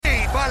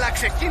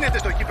Ξεκίνεται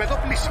στο γήπεδο,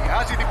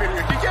 πλησιάζει την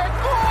περιοχή και...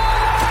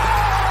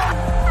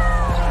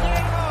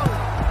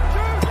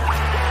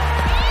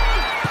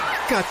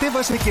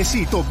 Κατέβασε και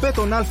εσύ το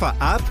Beton Alpha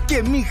app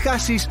και μην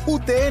χάσεις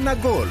ούτε ένα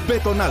γκολ.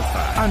 Beton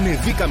Alpha.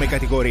 Ανεβήκαμε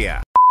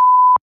κατηγορία.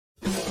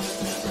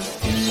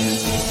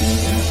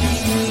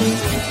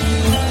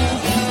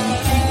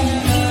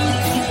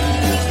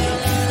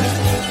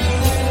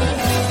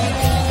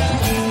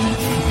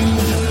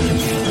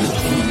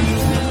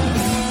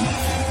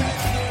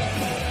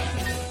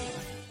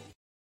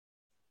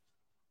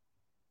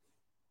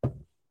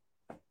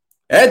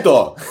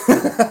 Edo!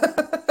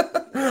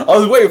 I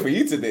was waiting for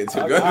you to do it, to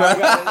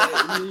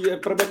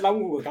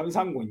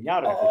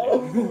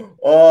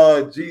Oh,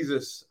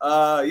 Jesus.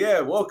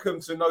 Yeah,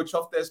 welcome to No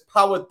Chuff Desk,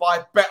 powered by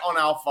Bet on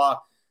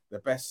Alpha, the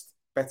best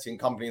betting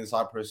company in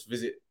Cyprus.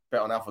 Visit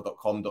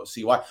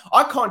betonalpha.com.cy.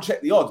 I can't check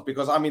the odds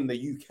because I'm in the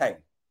UK.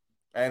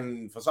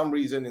 And for some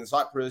reason in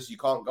Cyprus, you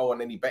can't go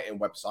on any betting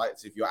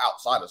websites if you're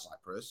outside of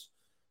Cyprus.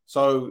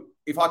 So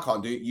if I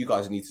can't do it, you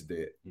guys need to do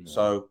it. Yeah.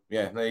 So,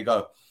 yeah, there you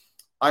go.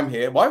 I'm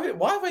here. Why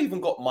have I even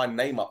got my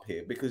name up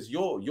here? Because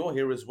you're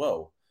here as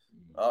well.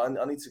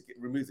 I need to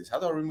remove this. How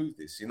do I remove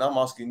this? You know, I'm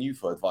asking you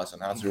for advice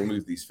on how to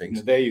remove these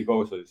things. There you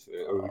go. So it's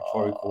a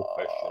rhetorical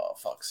question. Oh,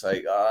 fuck's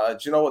sake.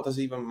 Do you know what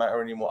doesn't even matter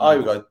anymore? Oh, here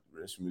we go.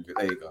 Let's remove it.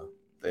 There you go.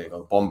 There you go.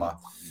 Bomba.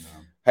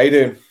 Yeah. How you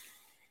doing?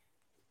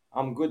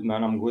 I'm good,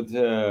 man. I'm good.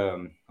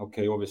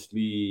 Okay,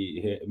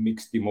 obviously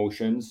mixed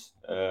emotions.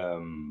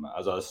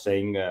 As I was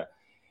saying,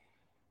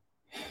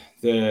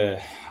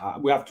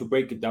 we have to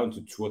break it down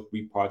to 2 or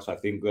 3 parts. I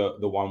think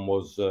the one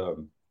was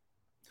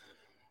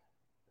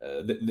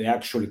the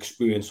actual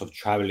experience of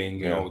traveling,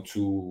 you know,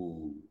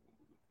 to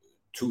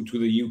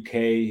the UK.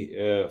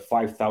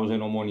 5,000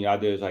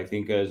 Omonoiades, I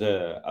think, as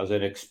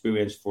an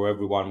experience for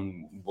everyone,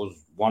 was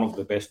one of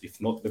the best,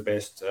 if not the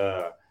best,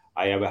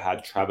 I ever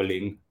had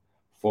traveling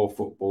for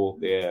football.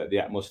 The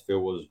atmosphere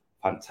was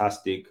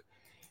fantastic.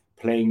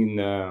 Playing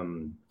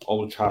in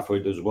Old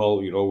Trafford as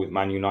well, you know, with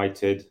Man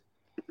United.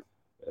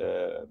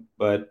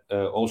 But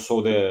also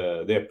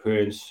the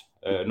appearance,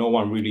 no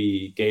one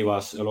really gave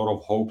us a lot of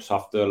hopes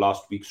after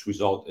last week's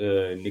result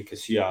in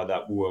Nicosia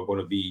that we were going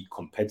to be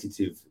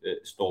competitive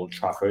at Old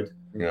Trafford.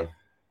 Yeah.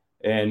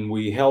 And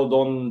we held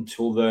on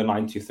till the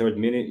 93rd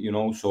minute, you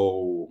know,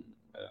 so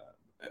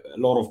a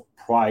lot of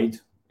pride,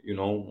 you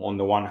know, on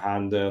the one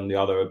hand, and the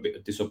other a bit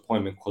of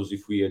disappointment, because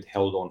if we had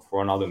held on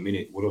for another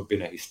minute, it would have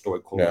been a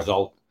historical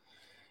result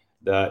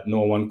that no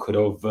one could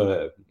have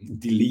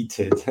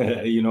deleted,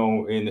 you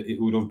know, and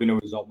it would have been a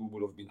result we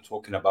would have been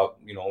talking about,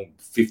 you know,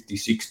 50,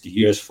 60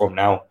 years from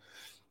now.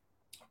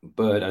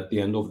 But at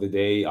the end of the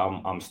day,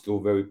 I'm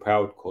still very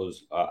proud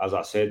because, as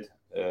I said,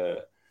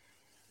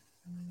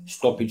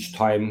 stoppage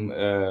time,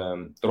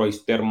 Troy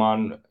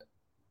Sterman,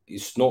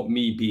 it's not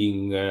me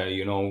being,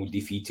 you know,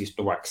 defeatist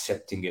or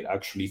accepting it.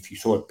 Actually, if you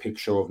saw a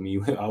picture of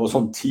me, I was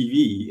on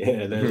TV.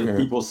 There's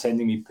people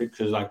sending me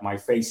pictures, like my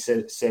face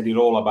said it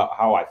all about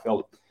how I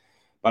felt.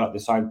 But at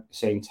the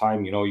same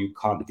time, you know, you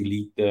can't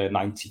delete the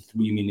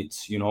 93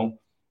 minutes, you know.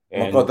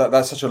 And my God,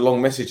 that's such a long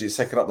message. It's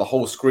taking up the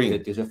whole screen.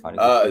 It is a funny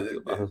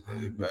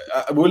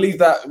we'll leave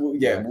that.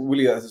 Yeah, we'll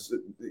leave that.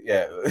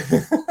 Yeah.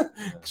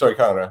 Sorry,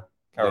 carry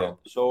on.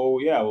 So,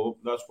 yeah, well,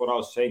 that's what I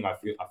was saying. I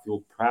feel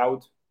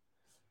proud.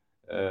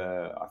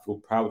 I feel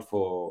proud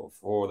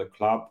for the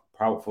club,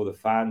 proud for the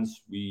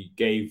fans. We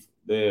gave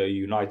the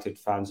United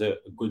fans a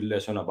good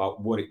lesson about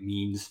what it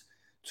means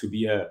to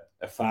be a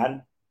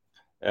fan.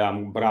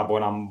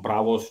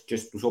 Μπράβος και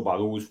στους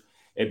οπαδούς,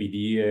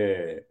 επειδή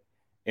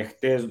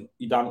εχθές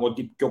ήταν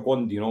ό,τι πιο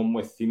κοντινό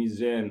μου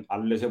θύμιζε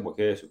άλλες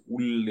εποχές.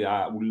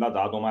 Ούλα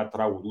τα άτομα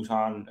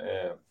τραγουδούσαν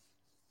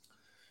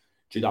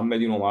και ήταν με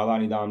την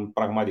ομάδα, ήταν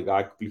πραγματικά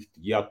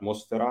εκπληκτική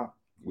ατμόσφαιρα.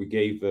 We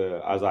gave,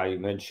 as I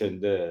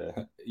mentioned,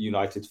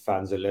 United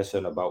fans a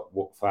lesson about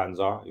what fans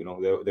are. You know,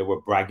 they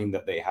were bragging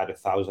that they had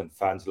 1,000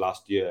 fans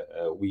last year,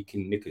 a week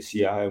in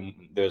Nicosia, and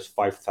there's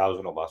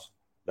 5,000 of us.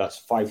 That's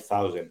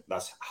 5,000.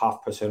 That's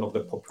 0.5% of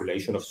the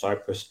population of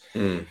Cyprus.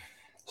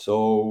 So,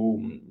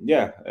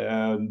 yeah,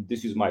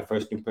 this is my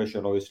first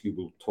impression. Obviously,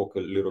 we'll talk a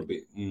little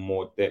bit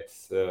more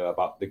depth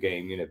about the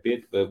game in a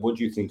bit. But what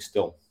do you think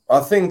still? I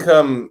think,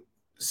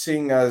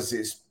 seeing as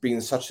it's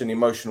been such an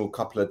emotional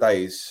couple of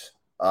days,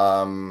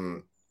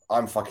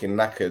 I'm fucking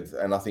knackered,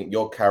 and I think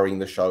you're carrying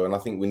the show, and I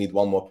think we need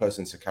one more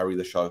person to carry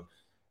the show.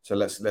 So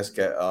let's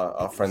get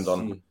our friend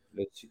on.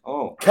 Let's see.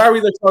 Oh, carry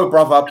the show,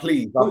 brother,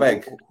 please. I beg.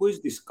 Who is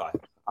this guy?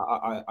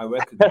 I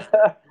recognize.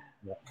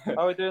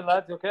 How are we doing,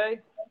 lads? Okay.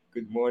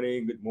 Good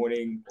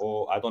morning. Or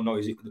I don't know.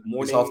 Is it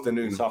morning? It's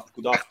afternoon.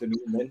 Good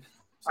afternoon, then.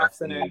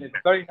 Afternoon.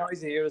 It's very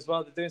noisy here as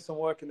well. They're doing some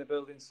work in the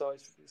building, so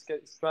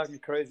it's driving me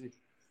crazy.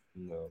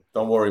 No,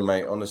 don't worry,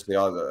 mate. Honestly,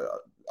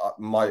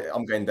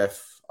 I'm getting deaf.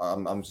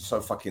 I'm so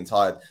fucking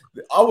tired.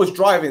 I was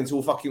driving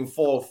till fucking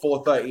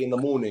 4:30 in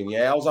the morning.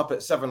 Yeah, I was up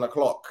at 7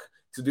 o'clock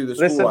to do the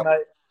school. Listen,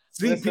 mate.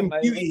 Sleeping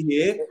Beauty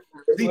here.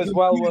 It was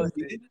well worth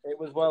it. It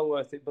was well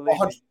worth it. Believe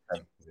 100%. Me.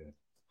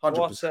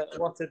 100%.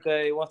 What a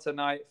day! What a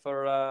night for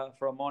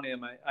Omonoia,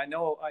 mate. I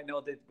know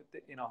that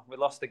we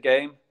lost the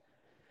game,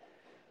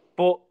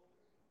 But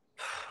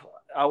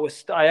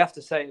I have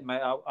to say,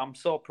 mate, I'm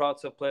so proud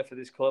to play for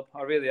this club.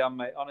 I really am,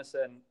 mate.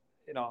 Honestly, and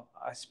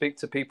I speak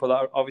to people that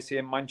are obviously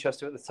in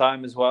Manchester at the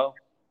time as well.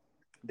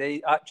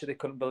 They actually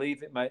couldn't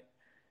believe it, mate.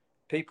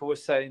 People were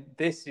saying,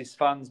 "This is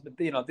fans, but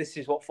this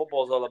is what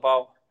football's all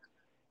about."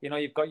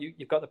 You've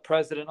got the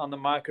president on the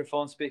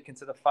microphone speaking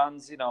to the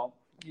fans. You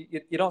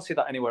don't see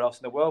that anywhere else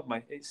in the world,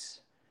 mate.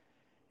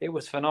 It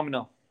was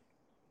phenomenal.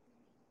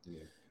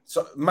 Yeah.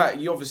 So, Matt,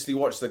 you obviously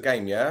watched the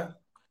game, yeah?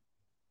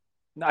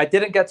 I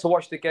didn't get to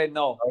watch the game.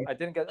 No, I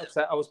didn't get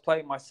upset. I was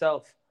playing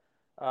myself.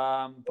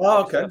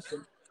 Okay.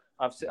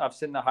 I've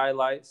seen the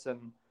highlights,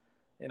 and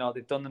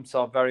they've done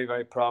themselves very,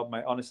 very proud,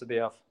 mate. Honestly, they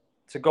have.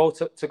 To go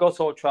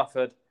to Old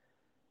Trafford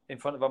in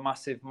front of a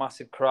massive,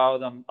 massive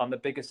crowd on the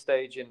biggest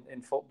stage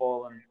in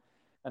football,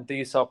 and do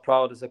yourself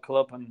proud as a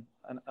club and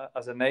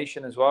as a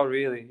nation as well.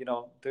 Really,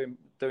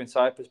 doing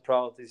Cyprus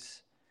proud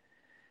is.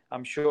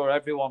 I'm sure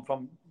everyone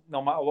from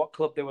no matter what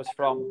club they was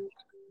from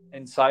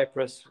in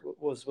Cyprus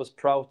was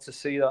proud to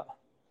see that.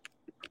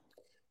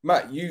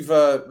 Matt, you've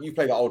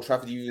played at Old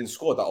Trafford. You even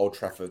scored at Old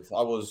Trafford.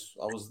 I was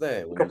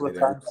there A couple of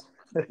times.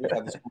 We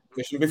had this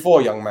conversation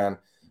before, young man.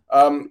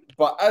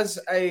 But as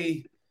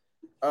a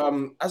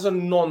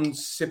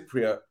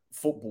non-Cypriot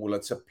footballer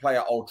to play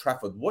at Old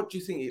Trafford, what do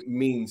you think it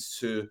means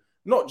to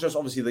not just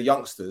obviously the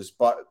youngsters,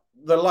 but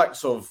the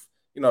likes of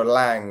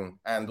Lang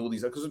and all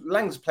these? Because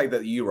Lang's played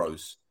at the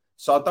Euros.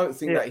 So I don't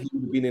think that he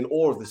would have been in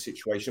awe of the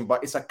situation,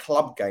 but it's a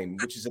club game,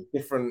 which is a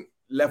different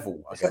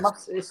level, I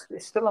guess.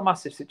 It's still a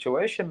massive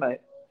situation,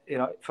 mate.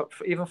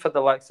 Even for the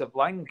likes of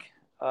Lang,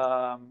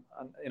 and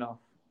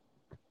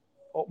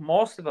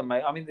most of them,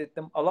 mate. I mean,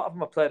 a lot of them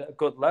have played at a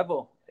good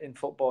level in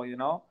football,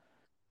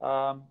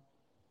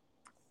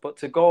 but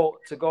to go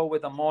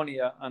with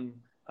Omonoia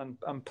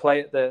and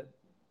play at the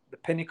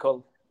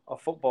pinnacle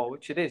of football,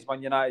 which it is,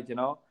 Man United,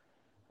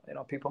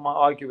 people might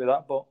argue with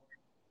that, but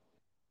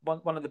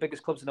one of the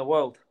biggest clubs in the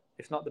world,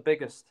 if not the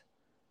biggest.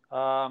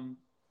 Honestly,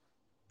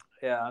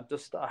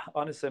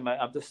 mate,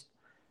 I'm just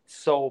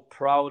so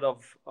proud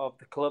of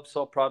the club,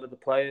 so proud of the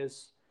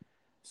players,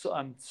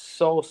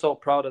 so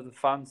proud of the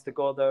fans to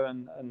go there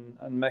and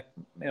make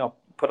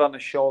put on a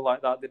show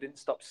like that. They didn't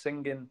stop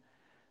singing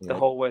the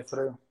whole way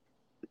through.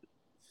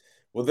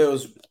 Well, there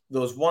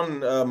was one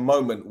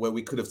moment where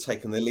we could have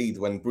taken the lead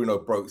when Bruno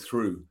broke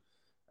through,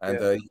 and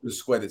he could have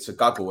squared it to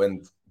Guggle.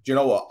 And do you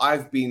know what?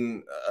 I've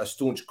been a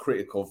staunch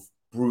critic of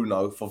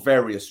Bruno for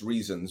various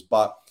reasons,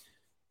 but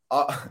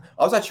I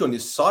was actually on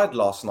his side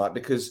last night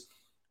because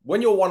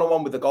when you're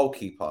one-on-one with the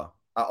goalkeeper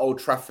at Old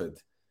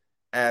Trafford,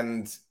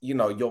 and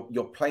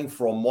you're playing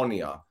for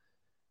Omonoia,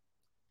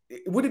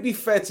 would it be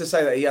fair to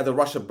say that he had a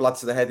rush of blood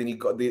to the head and he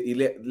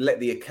let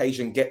the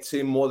occasion get to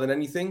him more than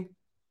anything?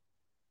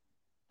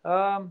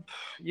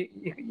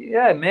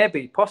 Yeah,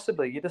 maybe,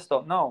 possibly. You just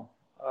don't know.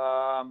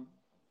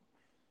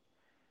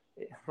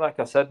 Like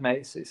I said,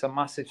 mate, it's a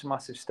massive,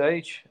 massive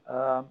stage,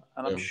 and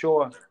I'm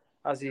sure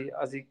as he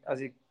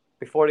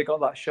before he got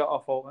that shot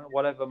off or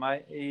whatever,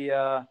 mate,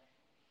 the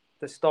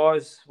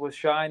stars were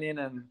shining,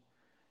 and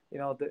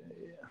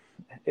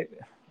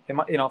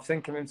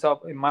thinking of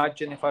himself,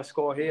 imagine if I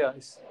score here.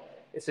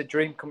 It's a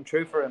dream come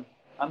true for him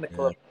and the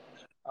club.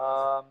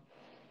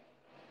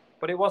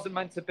 But it wasn't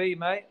meant to be,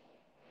 mate.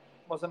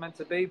 It wasn't meant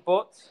to be.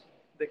 But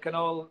they can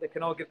all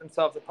give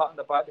themselves a pat on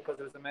the back because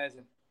it was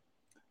amazing.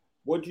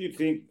 What do you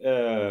think,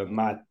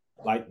 Matt?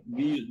 Like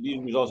these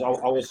results, I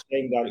was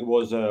saying that it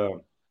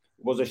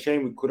was a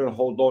shame we couldn't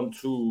hold on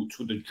to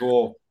the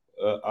draw.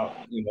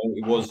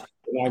 It was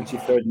the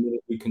 93rd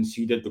minute we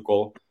conceded the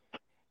goal.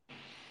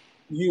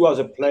 You as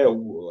a player,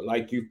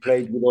 like you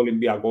played with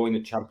Olympiacos in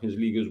the Champions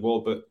League as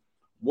well, but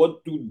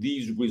what do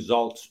these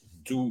results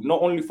do,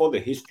 not only for the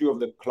history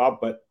of the club,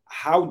 but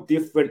how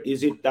different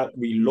is it that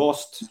we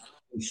lost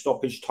in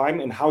stoppage time,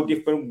 and how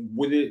different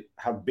would it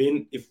have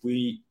been if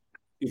we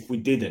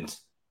didn't?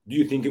 Do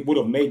you think it would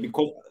have made?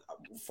 Because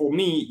for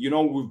me,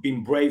 we've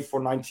been brave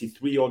for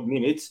 93 odd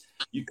minutes.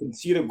 You can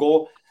see the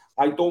goal.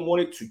 I don't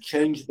want it to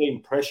change the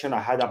impression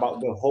I had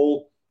about the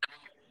whole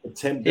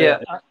attempt. Yeah,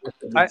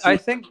 I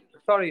think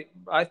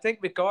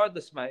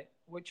regardless, mate,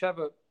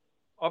 whichever,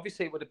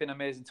 obviously it would have been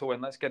amazing to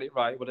win. Let's get it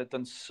right. It would have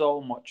done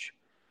so much.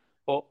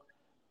 But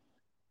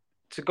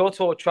to go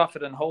to Old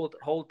Trafford and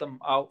hold them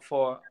out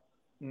for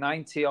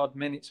 90 odd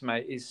minutes,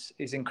 mate,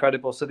 is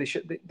incredible. So they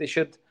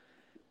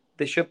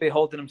should be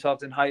holding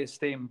themselves in high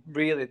esteem.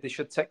 Really, they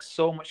should take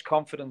so much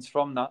confidence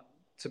from that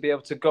to be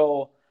able to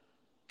go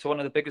to one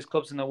of the biggest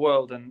clubs in the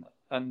world and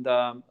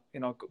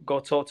go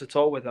toe to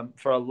toe with them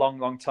for a long,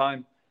 long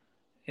time.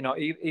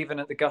 Even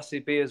at the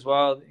Gassi B as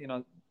well,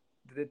 they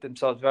did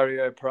themselves very,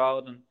 very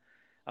proud, and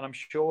I'm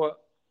sure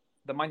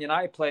the Man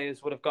United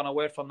players would have gone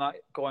away from that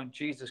going,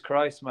 Jesus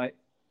Christ, mate,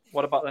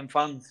 what about them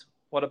fans?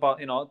 What about,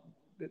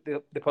 they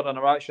put on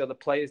a right show. The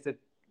players did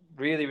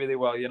really, really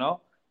well,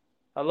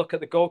 I look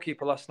at the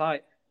goalkeeper last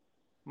night,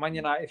 Man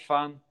United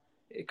fan.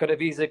 It could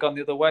have easily gone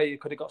the other way. He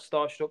could have got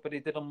starstruck, but he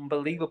did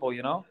unbelievable,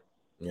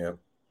 Yeah.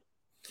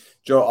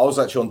 Joe, I was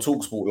actually on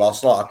TalkSport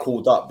last night. I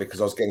called up because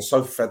I was getting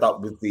so fed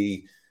up with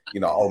the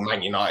oh,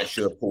 Man United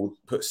should have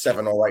put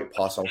 7 or 8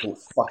 past. I thought,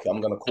 fuck it,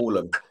 I'm going to call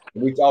them. I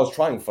was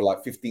trying for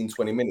like 15,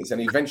 20 minutes,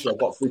 and eventually I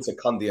got through to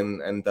Cundy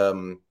and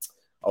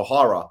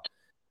O'Hara.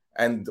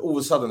 And all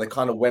of a sudden, they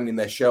kind of went in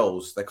their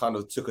shells. They kind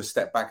of took a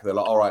step back. They're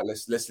like, all right,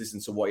 let's listen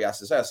to what he has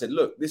to say. I said,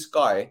 look, this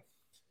guy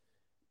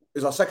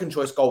is our second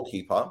choice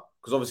goalkeeper,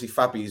 because obviously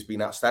Fabi has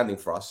been outstanding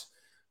for us.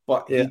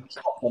 But he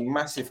dropped a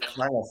massive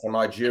clanger for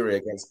Nigeria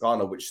against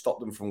Ghana, which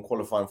stopped them from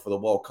qualifying for the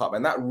World Cup.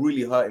 And that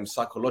really hurt him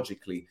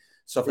psychologically.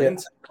 So for him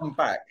to come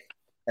back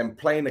and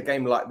play in a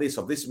game like this,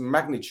 of this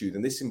magnitude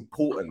and this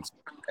importance,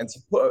 and to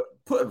put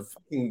a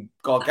fucking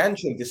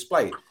gargantuan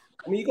display,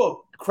 I mean, you got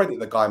to credit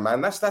the guy,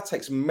 man. That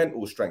takes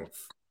mental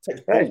strength.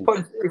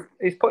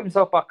 He's put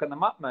himself back on the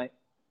map, mate.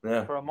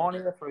 Yeah. For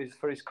Omonoia,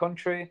 for his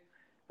country,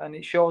 and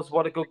it shows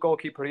what a good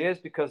goalkeeper he is,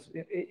 because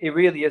he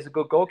really is a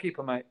good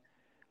goalkeeper, mate.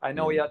 I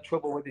know he had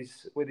trouble with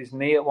his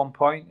knee at one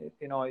point.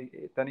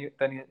 Then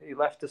he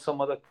left to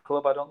some other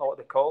club. I don't know what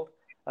they're called,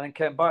 and then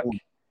came back.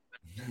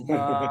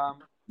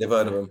 Never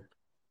heard of him.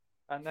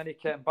 And then he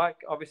came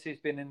back. Obviously, he's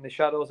been in the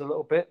shadows a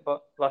little bit,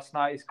 but last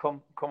night he's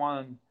come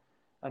on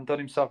and done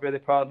himself really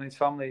proud, and his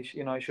family.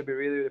 He should be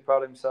really, really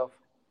proud of himself.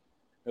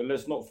 And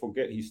let's not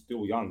forget, he's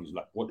still young. He's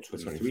like, what,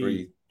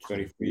 23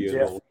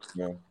 years old?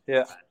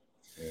 Yeah.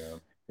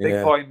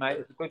 Big point, mate.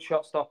 He's a good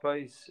shot stopper.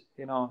 He's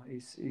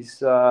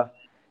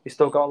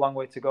still got a long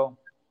way to go.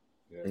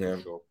 Yeah.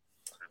 Sure.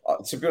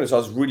 To be honest, I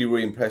was really,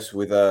 really impressed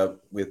with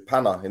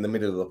Pana in the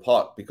middle of the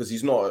park, because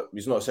he's not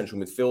a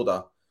central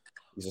midfielder.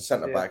 He's a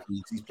centre back.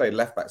 He's played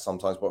left back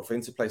sometimes, but for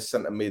him to play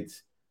centre mid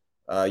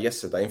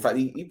yesterday, in fact,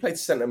 he played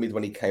centre mid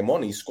when he came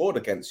on. He scored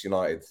against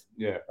United.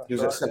 Yeah, he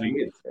was at centre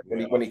mid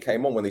when he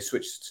came on, when they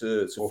switched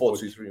to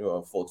 4-2-3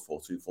 or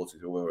 4-4-2,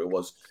 4-2-3, whatever it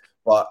was.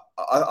 But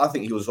I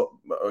think he was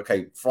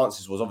okay.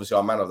 Francis was obviously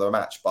our man of the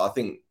match, but I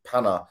think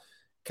Pana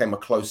came a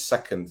close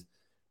second,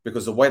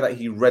 because the way that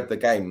he read the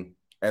game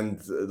and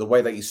the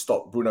way that he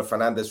stopped Bruno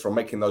Fernandes from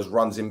making those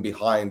runs in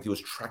behind, he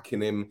was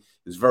tracking him.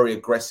 He was very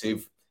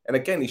aggressive, and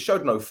again, he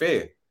showed no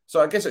fear. So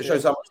I guess it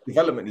shows how much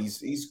development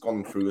he's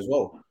gone through as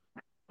well.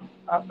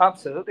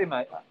 Absolutely,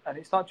 mate. And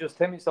it's not just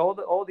him; it's all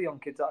the young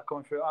kids that are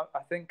coming through. I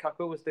think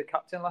Kaku was the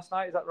captain last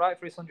night. Is that right,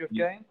 for his 100th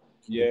game?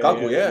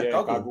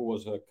 Gagu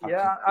was a captain.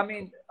 Yeah, I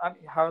mean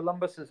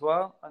Haralambus as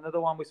well.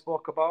 Another one we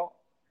spoke about.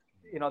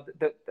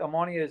 The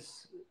Omonoia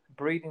is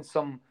breeding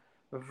some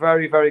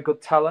very, very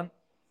good talent,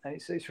 and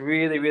it's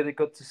really, really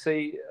good to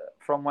see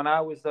from when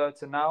I was there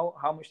to now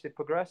how much they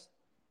progressed.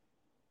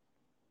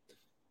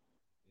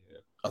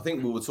 I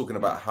think we were talking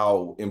about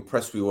how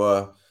impressed we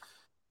were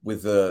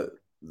with the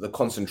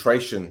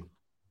concentration,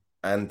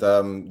 and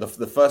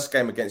the first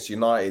game against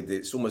United.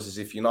 It's almost as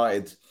if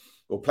United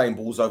were playing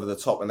balls over the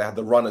top, and they had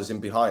the runners in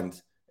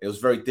behind. It was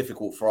very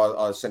difficult for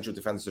our central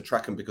defenders to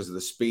track them because of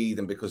the speed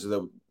and because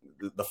of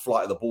the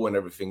flight of the ball and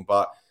everything.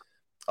 But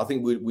I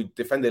think we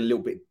defended a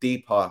little bit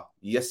deeper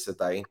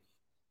yesterday,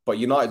 but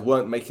United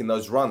weren't making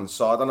those runs.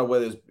 So I don't know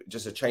whether it's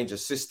just a change of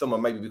system, or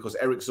maybe because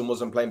Eriksen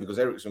wasn't playing, because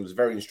Eriksen was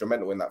very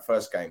instrumental in that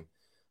first game.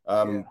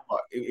 But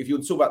if you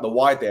talk about the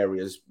wide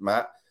areas,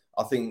 Matt,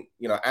 I think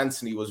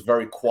Anthony was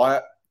very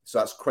quiet. So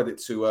that's credit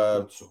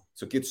to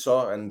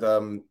Gitso, and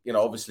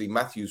obviously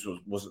Matthews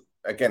was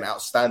again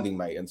outstanding,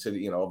 mate. Until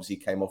obviously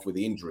he came off with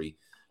the injury,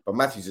 but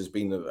Matthews has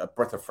been a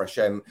breath of fresh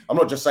air. And I'm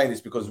not just saying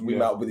this because we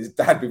met up with his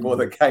dad before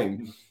the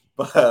game,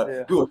 but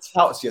we were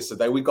touts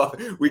yesterday. We got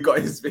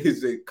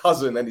his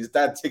cousin and his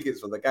dad tickets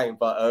for the game.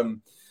 But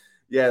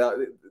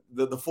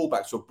the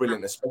fullbacks were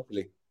brilliant,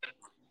 especially.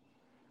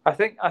 I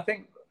think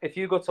if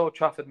you go to Old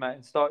Trafford, mate,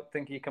 and start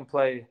thinking you can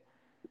play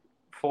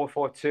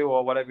 4-4-2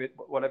 or whatever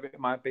it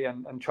might be,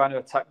 and trying to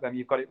attack them,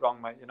 you've got it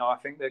wrong, mate. I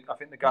think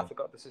the gaffer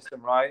got the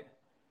system right.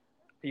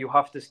 You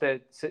have to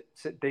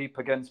sit deep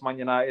against Man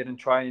United and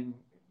try and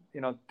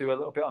do a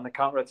little bit on the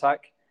counter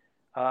attack.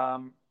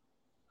 And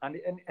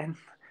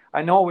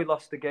I know we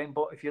lost the game,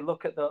 but if you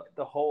look at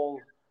the whole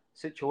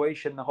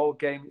situation, the whole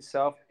game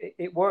itself,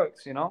 it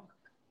works.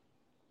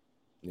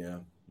 Yeah.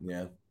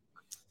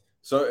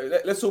 So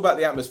let's talk about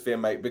the atmosphere,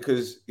 mate,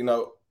 because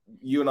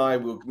you and I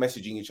were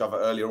messaging each other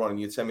earlier on, and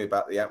you tell me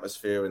about the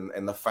atmosphere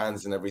and the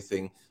fans and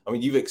everything. I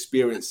mean, you've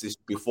experienced this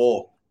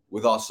before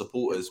with our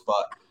supporters,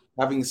 but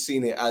having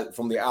seen it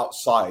from the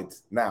outside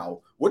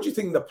now, what do you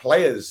think the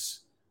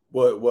players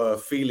were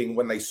feeling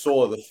when they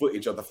saw the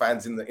footage of the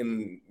fans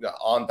in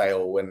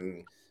Arndale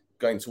when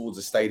going towards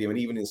the stadium and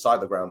even inside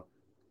the ground?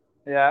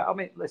 Yeah, I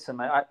mean, listen,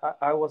 mate,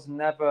 I was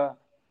never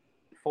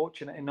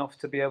fortunate enough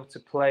to be able to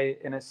play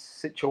in a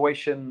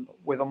situation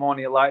with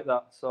Omonoia like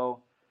that.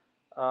 So,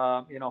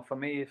 for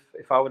me,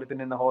 if I would have been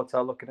in the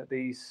hotel looking at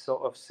these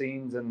sort of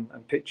scenes and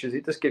pictures,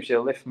 it just gives you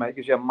a lift, mate. It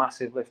gives you a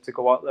massive lift to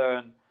go out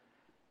there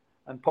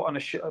and put on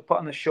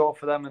a show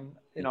for them, and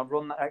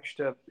run that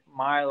extra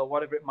mile or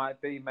whatever it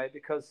might be, mate,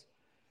 because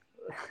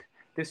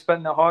they've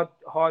spent the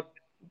hard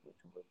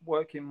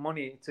working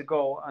money to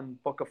go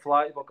and book a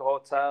flight, book a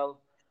hotel,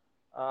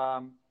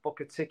 book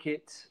a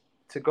ticket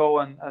to go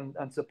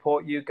and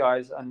support you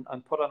guys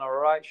and put on a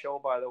right show,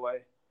 by the way.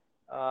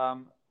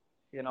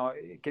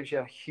 It gives you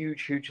a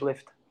huge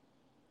lift.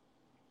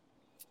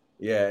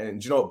 Yeah, and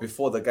do you know what?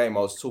 Before the game,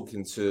 I was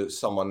talking to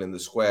someone in the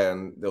square,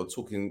 and they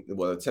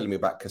were telling me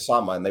about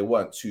Kasama, and they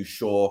weren't too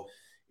sure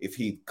if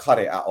he'd cut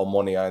it at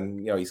Omonoia. And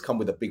he's come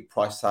with a big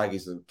price tag.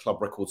 He's a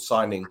club record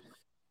signing,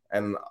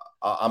 and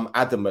I'm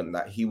adamant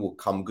that he will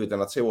come good.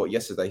 And I tell you what,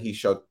 yesterday he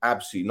showed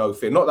absolutely no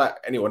fear. Not that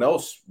anyone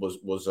else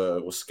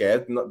was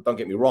scared. Don't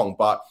get me wrong,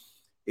 but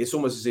it's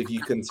almost as if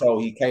you can tell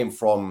he came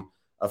from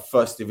a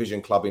first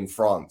division club in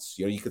France.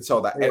 You could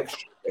tell that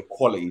extra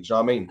quality. Do you know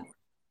what I mean?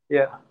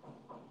 Yeah.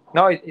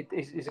 No,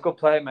 he's a good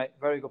player, mate.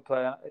 Very good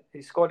player.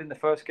 He scored in the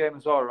first game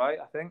as well, right?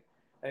 I think.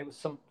 And it was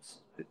some.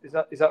 Is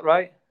that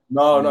right?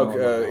 No.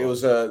 It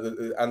was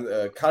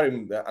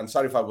Karim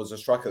Ansarify was the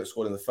striker that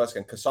scored in the first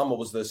game. Kasama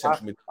was the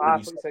central midfielder.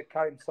 I thought you said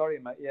Karim. Sorry,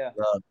 mate. Yeah.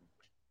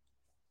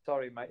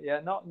 Sorry, mate.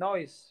 Yeah. No.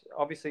 He's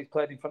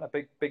played in front of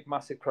big,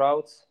 massive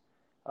crowds.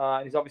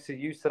 He's obviously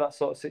used to that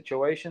sort of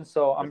situation.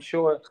 So I'm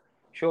sure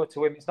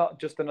to him, it's not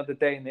just another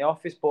day in the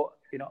office, but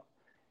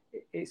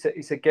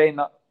it's a game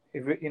that.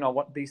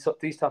 What these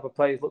type of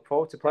players look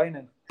forward to playing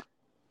in.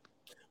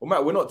 Well,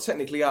 Matt, we're not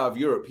technically out of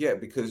Europe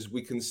yet because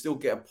we can still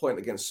get a point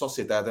against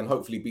Sociedad and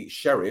hopefully beat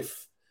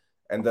Sheriff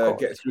and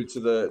get through to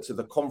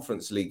the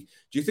Conference League.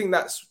 Do you think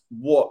that's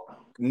what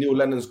Neil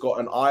Lennon's got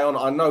an eye on?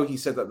 I know he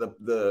said that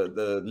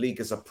the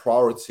league is a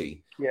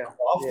priority. Yeah.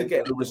 After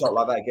getting a result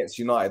like that against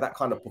United, that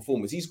kind of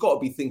performance, he's got to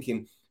be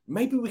thinking,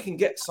 maybe we can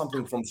get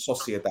something from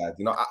Sociedad,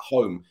 at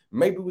home.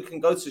 Maybe we can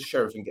go to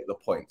Sheriff and get the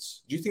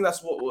points. Do you think that's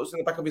what's in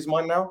the back of his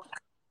mind now?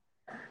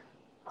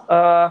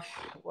 So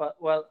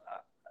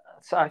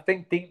I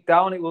think deep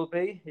down it will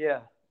be,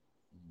 yeah,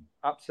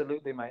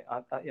 absolutely, mate.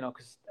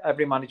 Because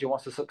every manager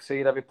wants to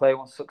succeed, every player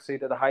wants to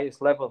succeed at the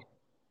highest level. Do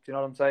you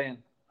know what I'm saying?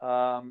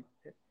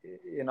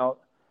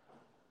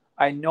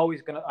 I know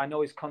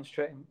he's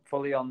concentrating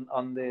fully on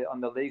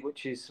the league,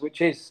 which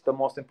is the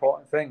most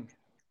important thing.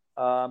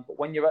 But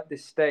when you're at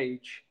this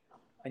stage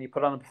and you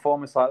put on a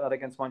performance like that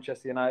against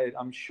Manchester United,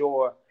 I'm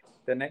sure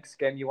the next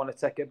game you want to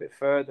take it a bit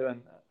further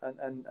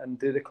and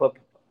do the club.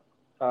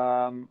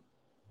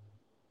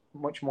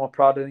 Much more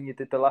prouder than you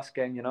did the last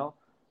game,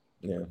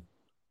 Yeah.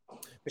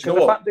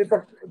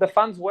 Because the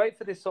fans wait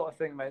for this sort of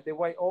thing, mate. They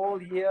wait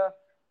all year,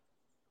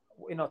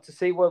 to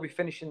see where we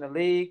finish in the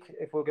league,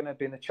 if we're going to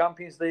be in the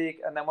Champions League,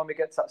 and then when we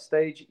get to that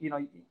stage, you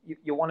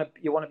want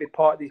to be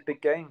part of these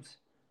big games.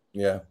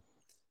 Yeah.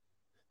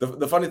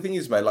 The funny thing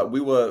is, mate, like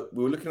we were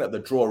looking at the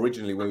draw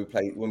originally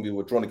when we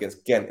were drawn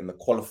against Ghent in the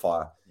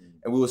qualifier,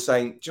 and we were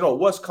saying, do you know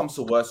what, worst comes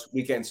to worst,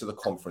 we get into the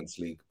Conference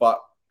League,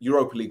 but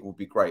Europa League would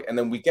be great. And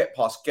then we get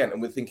past Ghent and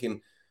we're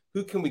thinking,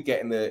 who can we get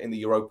in the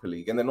Europa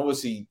League? And then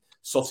obviously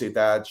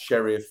Sociedad,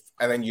 Sheriff,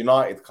 and then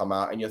United come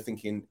out, and you're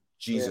thinking,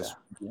 Jesus,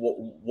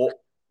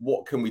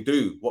 what can we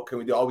do? What can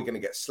we do? Are we going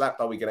to get slapped?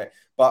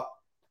 But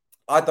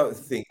I don't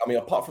think,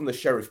 apart from the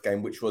Sheriff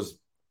game, which was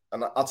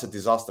an utter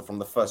disaster from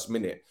the first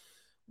minute,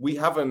 we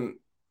haven't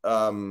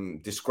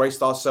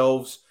disgraced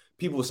ourselves.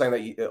 People were saying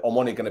that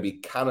Omonoia going to be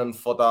cannon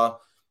fodder.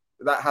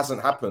 That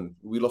hasn't happened.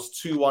 We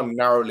lost 2-1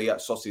 narrowly at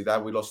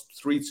Sociedad. We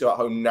lost 3-2 at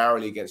home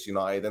narrowly against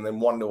United, and then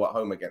 1-0 at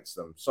home against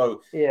them.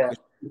 So,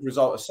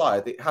 result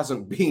aside, it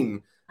hasn't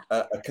been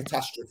a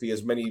catastrophe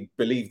as many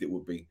believed it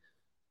would be.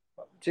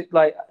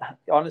 Like,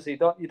 honestly,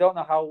 you don't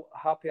know how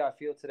happy I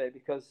feel today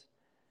because,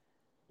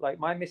 like,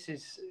 my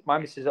missus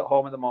is at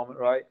home at the moment,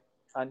 right?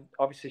 And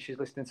obviously she's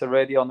listening to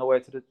radio on the way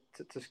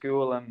to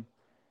school, and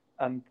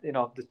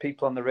there's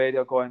people on the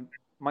radio going,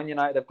 Man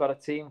United have got a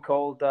team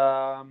called.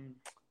 I'm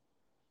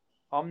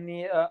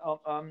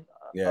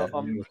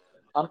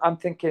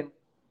thinking,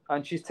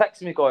 and she's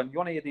texting me going, "You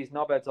want to hear these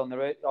knobheads on the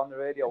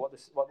radio? What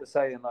they're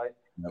saying? Like,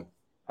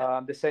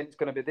 they're saying it's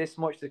going to be this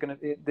much. This is going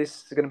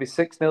to be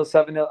 6-0,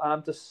 7-0." And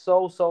I'm just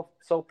so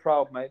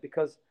proud, mate,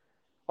 because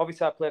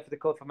obviously I played for the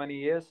club for many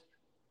years,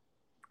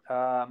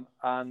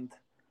 and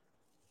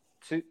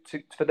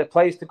for the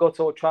players to go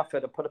to Old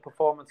Trafford and put a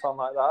performance on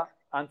like that,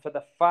 and for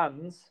the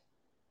fans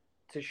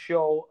to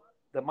show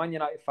the Man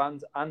United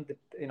fans and the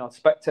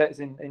spectators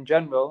in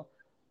general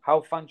how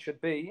fans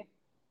should be.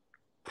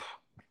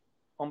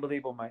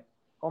 Unbelievable, mate.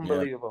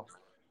 Unbelievable.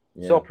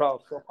 Yeah. So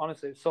proud. So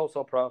honestly, so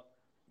proud.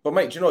 But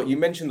mate, do you know what? You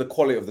mentioned the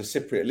quality of the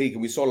Cypriot league,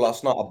 and we saw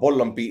last night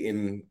Apollon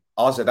beating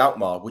AZ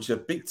Alkmaar, which is a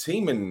big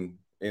team in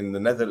the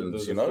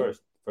Netherlands.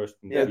 First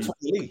top of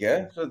the league,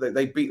 yeah. So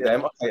they beat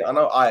them. Okay, I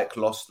know Ajax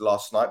lost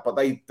last night, but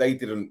they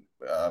didn't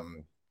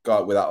go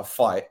out without a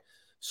fight.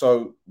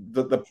 So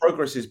the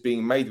progress is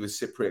being made with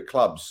Cypriot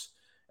clubs,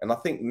 and I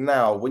think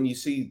now when you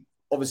see,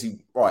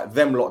 obviously, right,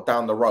 them lot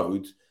down the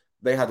road,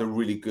 they had a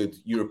really good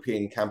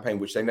European campaign,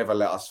 which they never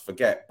let us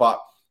forget.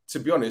 But to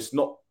be honest,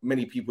 not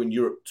many people in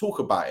Europe talk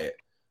about it.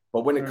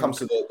 But when it comes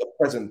to the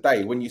present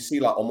day, when you see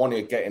like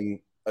Omonoia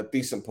getting a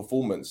decent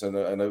performance and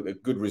a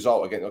good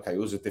result again, okay, it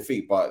was a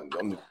defeat, but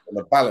on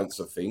the balance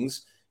of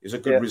things, it's a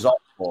good result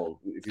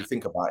if you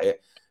think about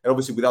it. And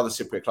obviously with other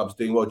Cypriot clubs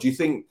doing well, do you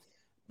think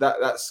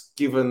that's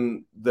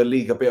given the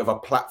league a bit of a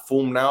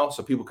platform now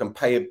so people can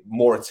pay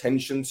more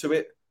attention to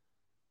it?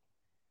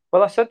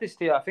 Well, I said this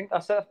to you. I think I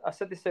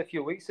said this a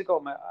few weeks ago,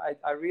 mate.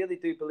 I really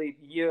do believe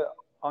year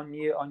on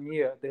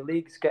year, the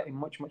league's getting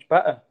much, much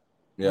better.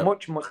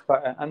 much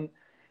better, and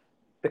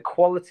the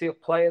quality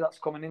of player that's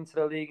coming into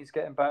the league is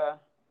getting better.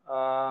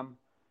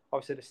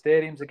 Obviously, the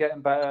stadiums are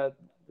getting better.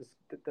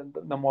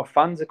 The more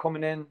fans are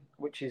coming in,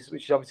 which is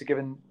obviously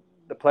giving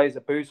the players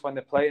a boost when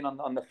they're playing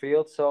on the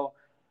field. So,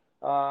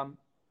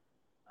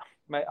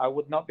 mate, I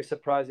would not be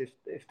surprised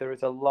if there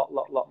is a lot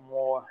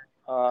more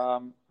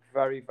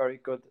very, very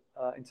good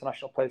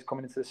international players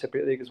coming into the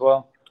Cypriot League as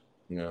well.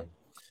 Yeah.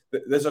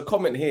 There's a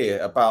comment here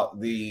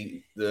about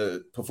the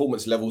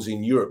performance levels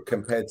in Europe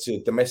compared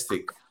to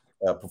domestic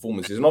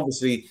performances. And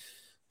obviously,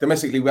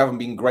 domestically, we haven't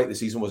been great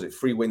this season. Was it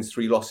 3 wins,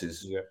 3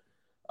 losses? Yeah.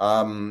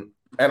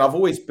 And I've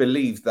always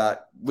believed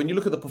that when you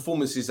look at the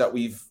performances that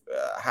we've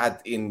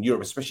had in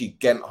Europe, especially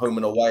Ghent home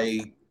and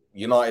away,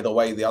 United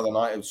away the other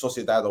night,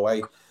 Sociedad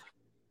away,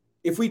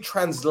 if we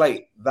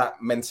translate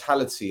that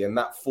mentality and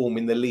that form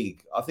in the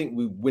league, I think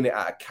we win it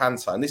at a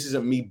canter. And this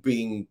isn't me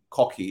being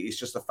cocky. It's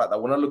just the fact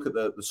that when I look at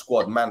the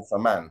squad man for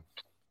man,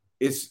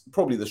 it's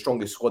probably the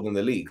strongest squad in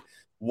the league.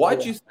 Why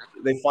do you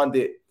think they find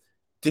it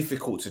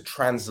difficult to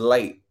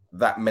translate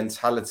that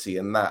mentality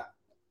and that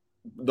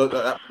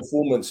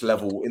performance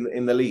level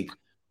in the league?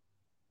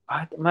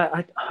 I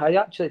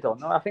actually don't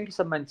know. I think it's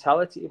a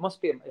mentality. It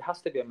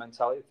has to be a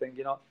mentality thing,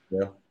 you know.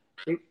 Yeah.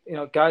 You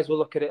know, guys will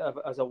look at it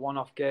as a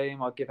one-off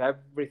game. I'll give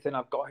everything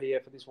I've got here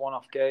for this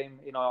one-off game.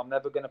 You know, I'm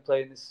never going to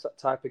play in this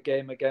type of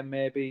game again.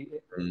 Maybe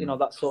you know,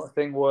 that sort of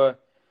thing where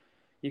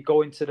you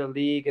go into the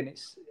league and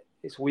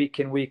it's week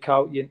in, week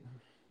out. You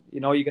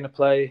know you're going to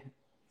play.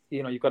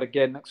 You know, you've got a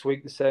game next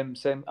week. The same.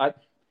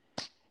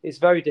 It's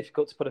very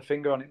difficult to put a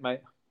finger on it,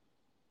 mate.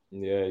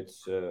 Yeah,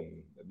 it's a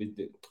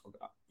bit.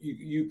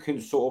 You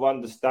can sort of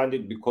understand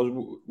it because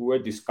we were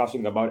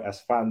discussing about it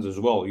as fans as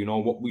well. You know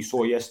what we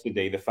saw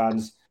yesterday. The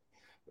fans'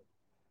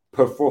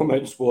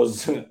 performance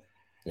was.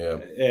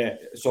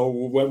 So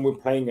when we're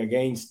playing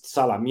against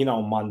Salamina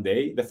on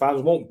Monday, the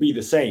fans won't be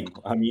the same.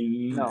 I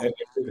mean, no.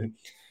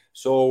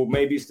 So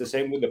maybe it's the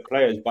same with the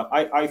players, but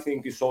I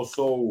think it's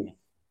also.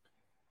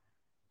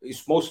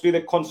 It's mostly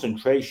the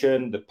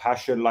concentration, the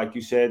passion, like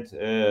you said,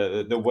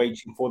 the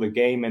waiting for the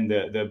game, and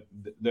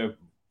the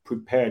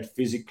prepared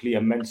physically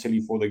and mentally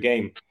for the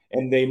game.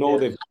 And they know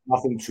they've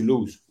nothing to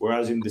lose.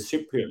 Whereas in the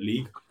Cypriot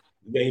League,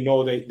 they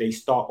know they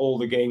start all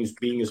the games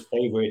being as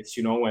favourites,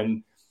 you know,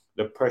 and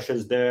the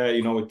pressure's there,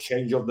 you know, a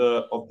change of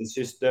the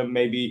system,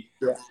 maybe.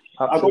 Yeah,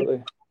 absolutely. I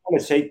don't want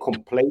to say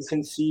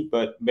complacency,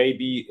 but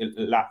maybe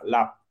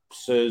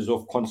lapses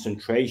of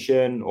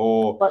concentration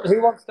or... But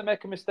who wants to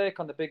make a mistake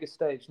on the biggest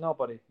stage?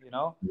 Nobody, you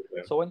know?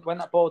 Yeah. So when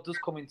that ball does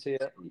come into you,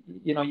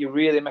 you know, you're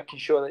really making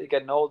sure that you're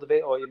getting hold of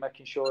it, or you're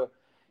making sure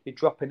you're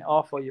dropping it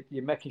off, or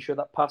you're making sure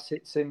that pass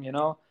hits him, you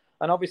know?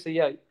 And obviously,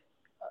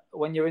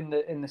 when you're in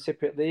the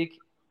Cypriot League,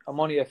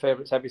 Omonoia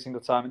favourites every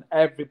single time, and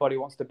everybody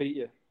wants to beat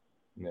you.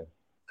 Yeah.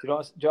 Do you know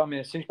what I mean?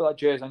 As soon as you put that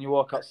jersey on, you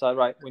walk outside,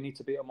 right, we need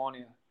to beat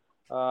Omonoia.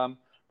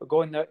 But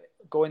going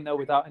there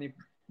without any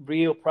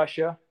real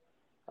pressure,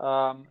 you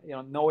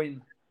know,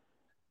 knowing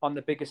on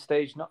the biggest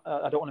stage,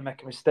 I don't want to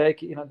make a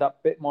mistake, you know,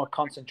 that bit more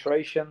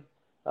concentration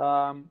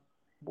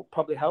will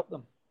probably help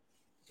them.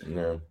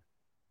 Yeah.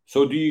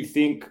 So do you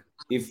think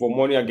if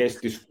Omonoia gets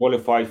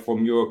disqualified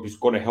from Europe, it's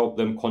going to help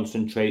them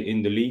concentrate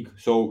in the league?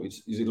 So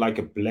is it like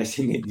a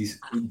blessing in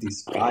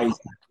disguise?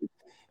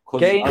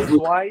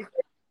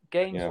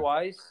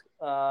 Games-wise,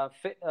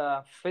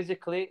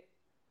 physically,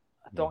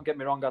 don't get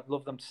me wrong, I'd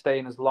love them to stay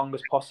in as long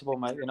as possible,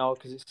 mate, you know,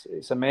 because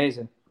it's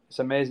amazing. It's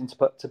amazing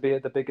to be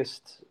at the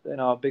biggest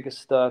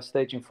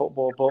stage in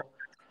football. But,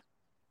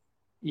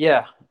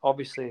 yeah,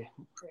 obviously,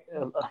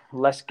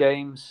 less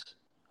games,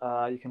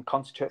 you can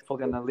concentrate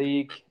fully on the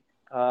league.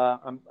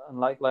 And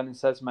like Lennon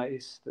says,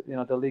 mate, you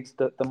know, the league's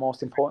the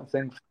most important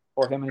thing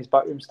for him and his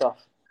backroom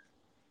staff.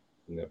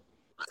 Yeah.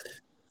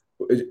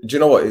 Do you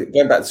know what?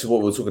 Going back to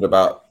what we were talking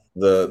about,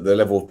 the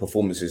level of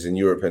performances in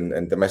Europe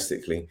and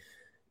domestically,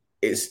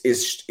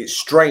 it's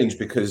strange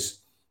because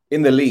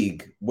in the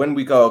league, when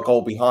we go a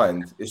goal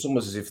behind, it's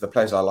almost as if the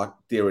players are like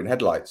deer in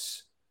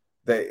headlights.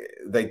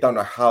 They don't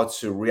know how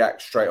to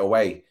react straight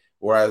away.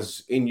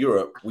 Whereas in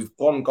Europe, we've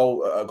gone a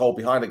goal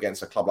behind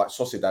against a club like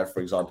Sociedad, for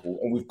example,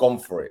 and we've gone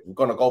for it. We've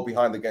gone a goal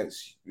behind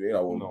against, you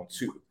know,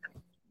 two.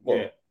 Well,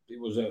 yeah, it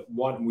was a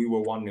 1. We were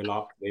 1-0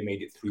 up. They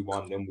made it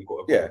 3-1. Then we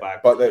got a goal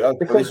back. But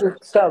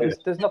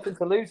there's nothing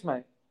to lose,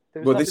 mate.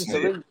 There's nothing to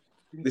lose.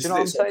 Do you know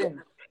what I'm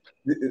saying?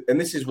 And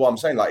this is what I'm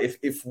saying. Like,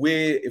 if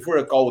we're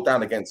a goal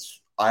down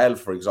against IL,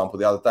 for example,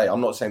 the other day,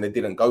 I'm not saying they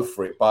didn't go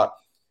for it, but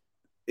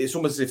it's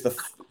almost as if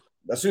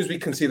as soon as we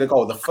concede a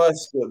goal,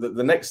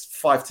 the next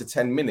 5 to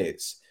 10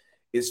 minutes,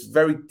 it's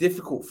very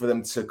difficult for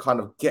them to kind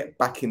of get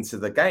back into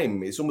the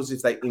game. It's almost as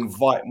if they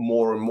invite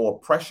more and more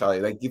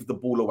pressure. They give the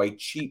ball away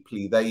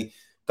cheaply. They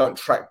don't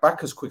track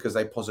back as quick as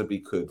they possibly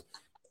could.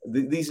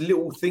 These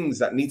little things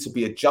that need to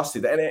be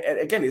adjusted. And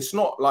again, it's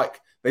not like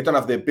they don't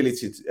have the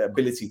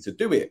ability to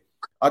do it.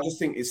 I just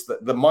think it's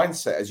the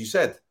mindset, as you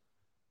said.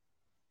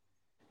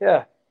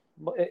 Yeah.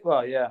 It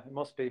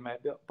must be,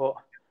 mate. But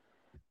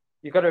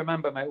you got to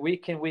remember, mate,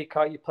 week in, week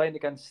out, you're playing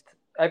against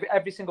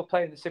every single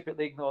player in the Cypriot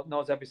League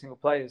knows every single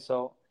player.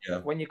 So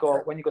when you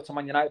go to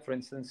Man United, for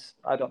instance,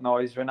 I don't know,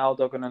 is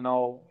Ronaldo going to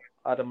know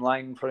Adam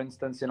Lang, for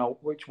instance? You know,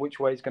 which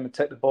way he's going to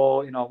take the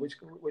ball? You know,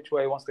 which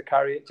way he wants to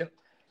carry it?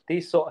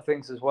 These sort of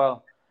things as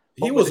well.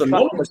 He was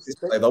anonymous this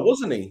day, though,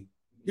 wasn't he?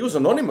 He was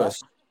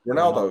anonymous.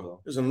 Ronaldo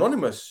was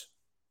anonymous.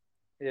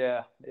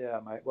 Yeah,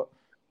 mate. Well,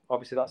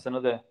 obviously, that's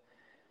another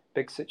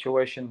big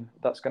situation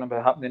that's going to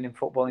be happening in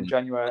football in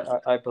January,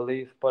 I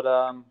believe.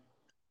 But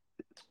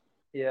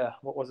yeah,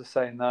 what was I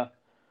saying there?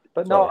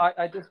 But no,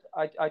 I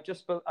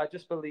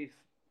just believe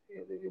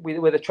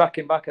with the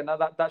tracking back, and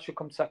that should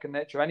come second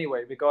nature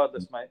anyway,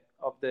 regardless, mate,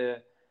 of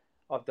the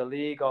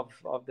league, of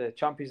the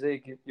Champions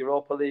League,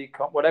 Europa League,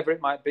 whatever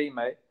it might be,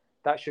 mate.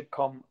 That should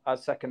come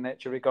as second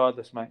nature,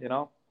 regardless, mate. You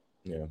know.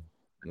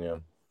 Yeah.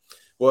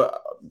 Well,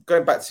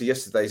 going back to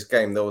yesterday's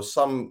game, there were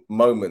some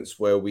moments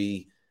where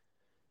we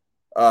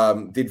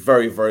did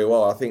very, very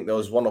well. I think there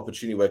was one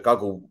opportunity where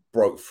Guggle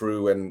broke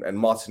through and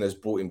Martinez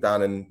brought him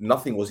down, and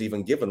nothing was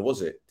even given,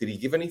 was it? Did he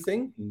give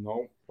anything?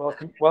 No.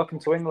 Welcome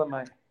to England,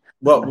 mate.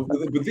 Well,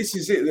 but this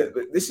is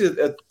it. This is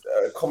a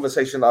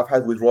conversation I've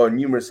had with Roy on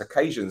numerous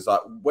occasions.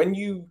 Like when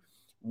you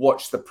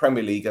watch the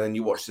Premier League and then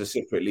you watch the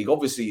Cypriot League,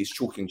 obviously it's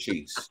chalk and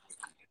cheese.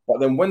 But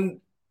then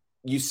when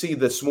you see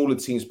the smaller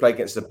teams play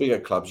against the bigger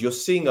clubs, you're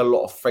seeing a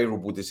lot of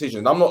favourable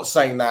decisions. I'm not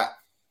saying that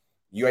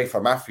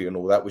UEFA Mafia and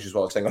all that, which is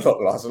what I was saying a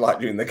lot last night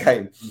during the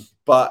game.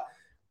 But,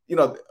 you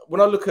know,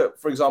 when I look at,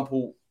 for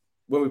example,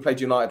 when we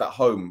played United at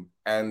home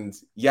and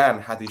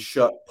Jan had his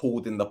shirt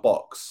pulled in the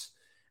box,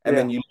 and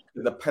then you look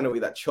at the penalty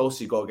that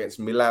Chelsea got against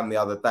Milan the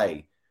other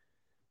day,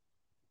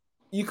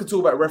 you could talk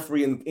about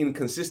referee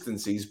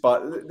inconsistencies,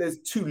 but there's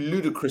two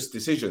ludicrous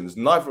decisions.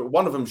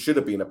 One of them should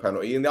have been a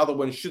penalty and the other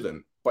one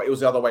shouldn't, but it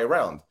was the other way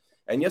around.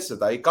 And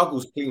yesterday,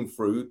 Guggle's clean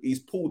through, he's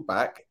pulled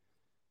back,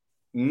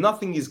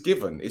 nothing is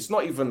given. It's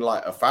not even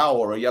like a foul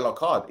or a yellow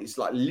card. It's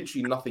like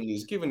literally nothing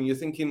is given. You're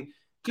thinking,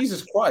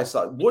 Jesus Christ,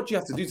 like, what do you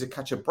have to do to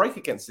catch a break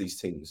against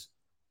these teams?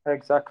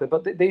 Exactly,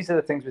 but these are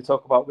the things we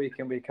talk about week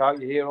in, week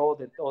out. You hear all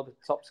the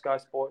top Sky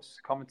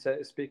Sports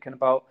commentators speaking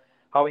about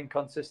how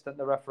inconsistent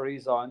the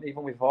referees are, and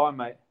even with VAR,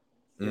 mate,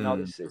 you know,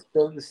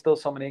 there's still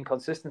so many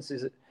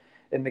inconsistencies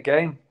in the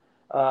game.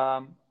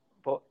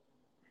 But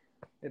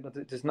you know,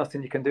 there's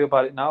nothing you can do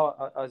about it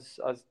now, as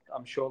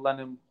I'm sure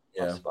Lennon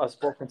has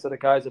spoken to the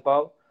guys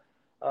about.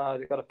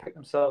 They've got to pick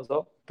themselves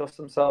up, dust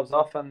themselves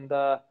off, and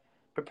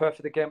prepare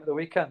for the game at the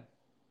weekend.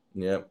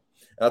 Yeah.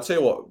 And I'll tell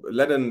you what,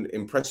 Lennon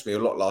impressed me a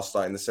lot last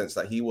night in the sense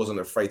that he wasn't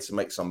afraid to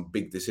make some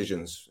big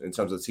decisions in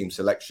terms of team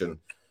selection.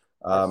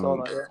 I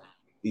saw that,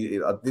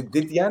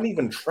 Did Jan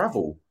even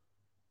travel?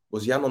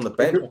 Was Jan on the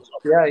bench?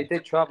 Yeah, he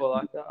did travel.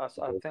 I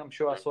think I'm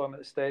sure I saw him at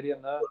the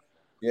stadium there.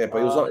 Yeah, but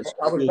he was not.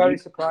 I was very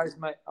surprised,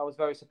 mate. I was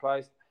very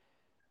surprised.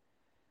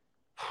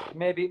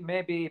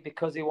 Maybe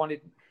because he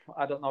wanted,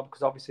 I don't know,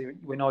 because obviously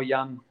we know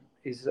Jan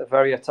is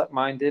very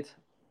attack-minded.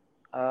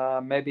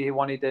 Maybe he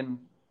wanted him,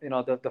 you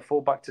know, the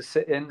fullback to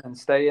sit in and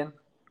stay in.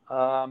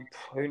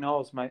 Who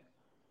knows, mate?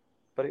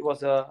 But it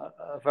was a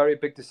very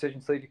big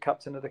decision to leave the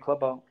captain of the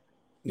club out.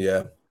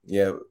 Yeah,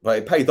 but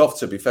it paid off,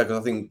 to be fair, because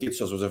I think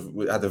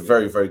Gitsos had a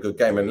very, very good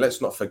game. And let's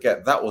not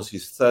forget, that was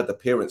his third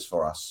appearance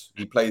for us.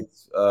 He played,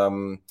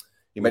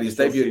 he made his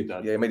debut.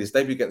 Yeah, he made his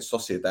debut against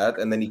Sociedad,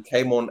 and then he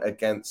came on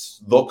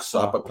against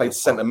Doxa, but played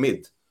centre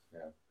mid.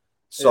 Yeah.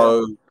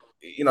 So,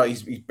 you know,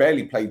 he's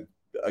barely played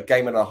a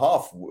game and a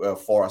half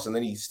for us, and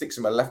then he sticks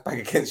him at left back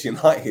against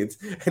United,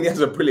 and he has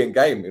a brilliant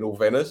game, in all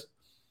fairness.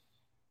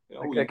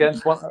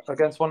 Against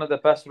one of the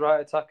best right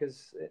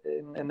attackers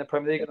in the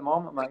Premier League at the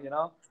moment, mate, you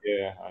know?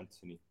 Yeah,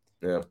 Anthony.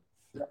 Yeah.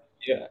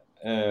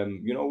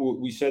 You know,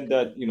 we said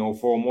that, you know,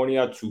 for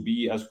Omonoia to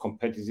be as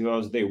competitive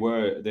as they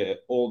were,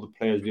 all the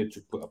players had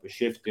to put up a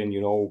shift and,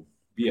 you know,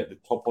 be at the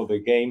top of the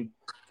game.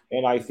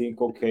 And I think,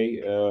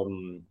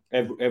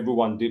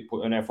 everyone did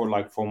put an effort,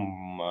 like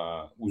from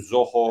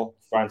Uzoho,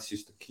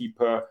 Francis, the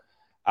keeper,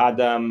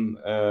 Adam,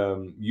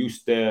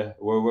 Juste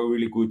were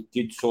really good.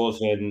 Gitsos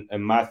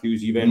and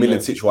Matthews, even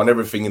Militic won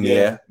everything in the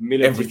air.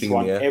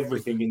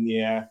 Everything in the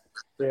air.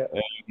 Yeah.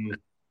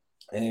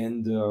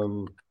 And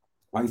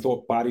I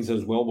thought Paris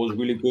as well was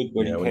really good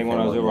when he came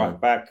on as a right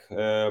back.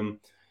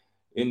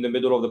 In the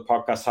middle of the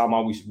park,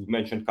 Kasama, we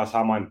mentioned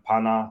Kasama and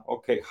Pana.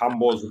 Okay,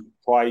 Hambo's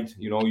tried.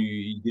 You know,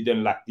 he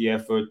didn't lack the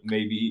effort.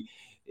 Maybe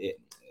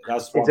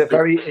that's.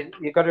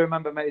 You got to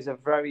remember, mate. He's a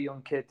very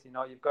young kid. You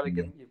know, you've got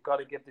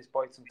to give this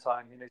boy some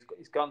time. You know,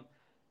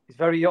 he's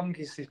very young.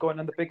 He's going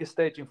on the biggest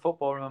stage in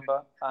football.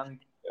 Remember, and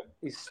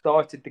he's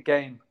started the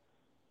game,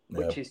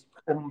 which is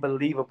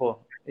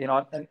unbelievable. You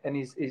know, and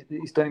he's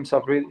done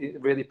himself really,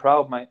 really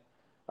proud, mate.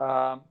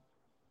 And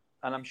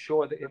I'm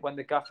sure that when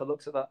the gaffer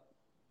looks at that,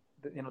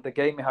 you know, the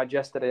game he had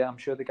yesterday, I'm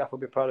sure the gaffer will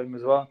be proud of him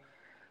as well.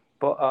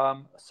 But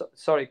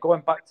sorry,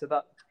 going back to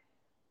that,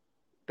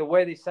 the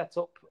way they set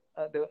up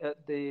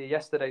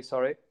yesterday,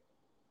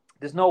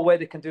 there's no way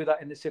they can do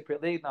that in the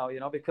Cypriot League now, you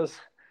know, because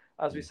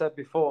as we said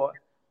before,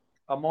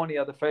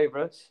 Omonoia are the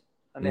favourites,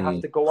 and they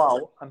have to go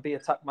out and be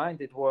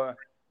attack-minded. Where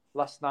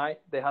last night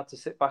they had to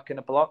sit back in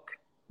a block,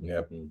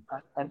 Yeah.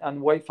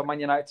 And wait for Man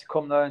United to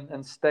come there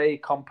and stay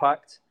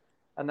compact,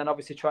 and then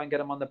obviously try and get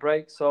them on the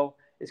break. So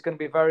it's going to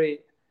be very,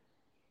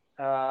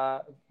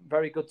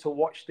 very good to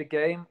watch the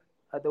game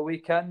at the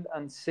weekend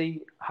and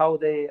see how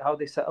they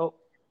set up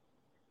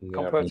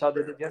compared to how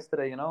they did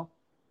yesterday. You know.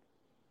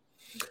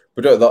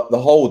 But the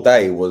whole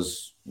day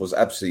was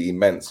absolutely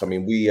immense. I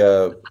mean,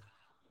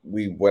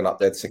 we went up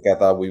there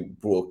together. We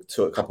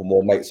took a couple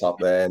more mates up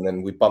there, and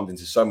then we bumped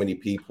into so many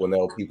people. And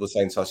there were people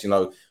saying to us,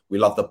 we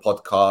love the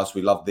podcast,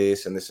 we love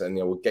this and this, and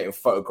we're getting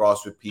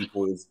photographs with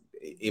people. It's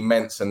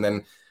immense. And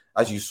then,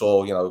 as you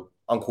saw,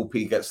 Uncle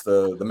P gets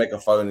the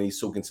megaphone and he's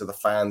talking to the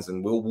fans,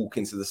 and we'll walk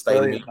into the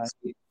stadium.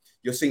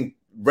 You're seeing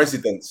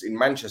residents in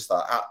Manchester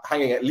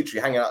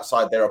literally hanging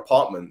outside their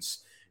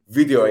apartments,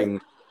 videoing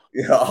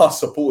our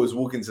supporters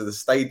walking to the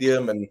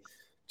stadium, and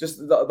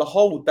just the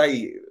whole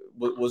day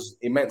was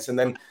immense. And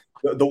then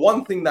the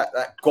one thing that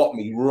got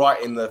me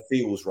right in the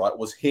feels, right,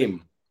 was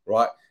him,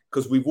 right?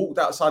 Because we walked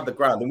outside the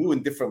ground and we were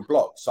in different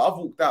blocks. So I've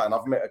walked out and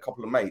I've met a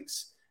couple of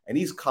mates, and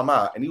he's come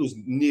out and he was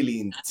nearly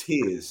in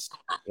tears,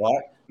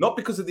 right? Not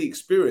because of the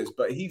experience,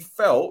 but he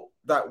felt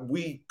that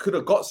we could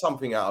have got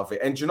something out of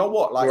it. And do you know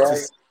what? Like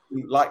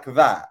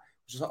that,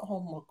 just like, oh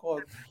my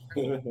God.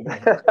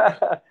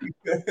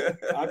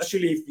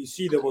 Actually, if you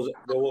see, there was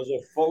a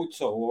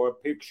photo or a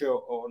picture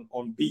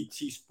on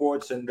BT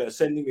Sports, and they're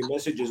sending me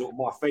messages of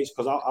my face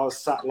because I was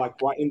sat like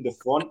right in the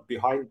front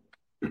behind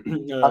I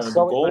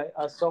saw the goal. It, mate.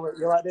 I saw it.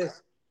 You're like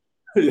this.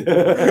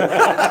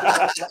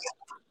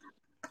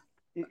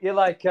 You're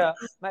like,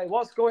 mate,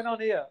 what's going on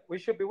here? We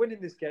should be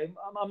winning this game.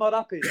 I'm not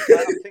happy.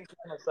 I'm thinking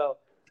to myself,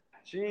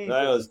 Jesus.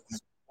 That was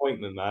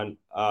disappointment, man.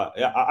 I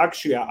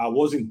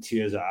was in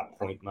tears at that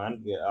point,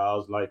 man. Yeah, I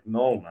was like,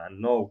 no,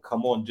 man, no,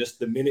 come on,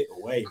 just a minute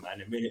away,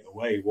 man, a minute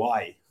away.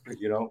 Why? But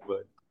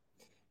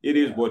it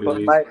is what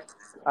it is. Mate,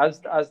 as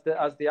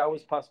the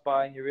hours pass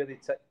by and you really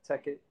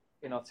take it,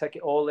 take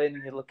it all in,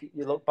 and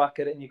you look back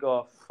at it and you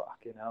go,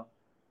 fucking hell.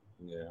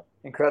 Yeah.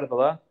 Incredible,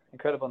 huh?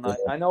 Incredible night.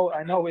 Yeah. I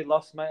know we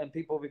lost, mate, and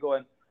people will be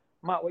going,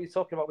 Matt, what are you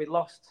talking about? We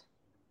lost.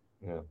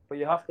 Yeah. But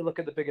you have to look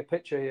at the bigger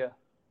picture here.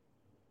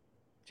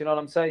 Do you know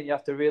what I'm saying? You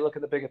have to really look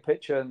at the bigger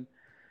picture, and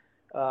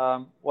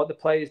what the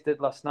players did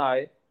last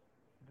night.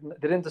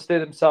 They didn't just do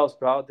themselves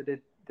proud. They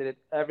did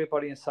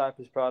everybody in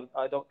Cyprus proud.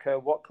 I don't care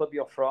what club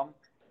you're from,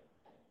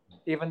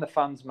 even the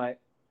fans, mate.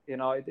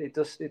 It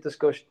just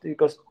goes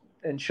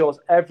and shows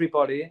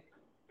everybody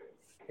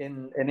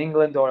in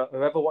England or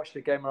whoever watched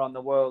the game around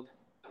the world.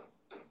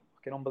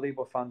 Fucking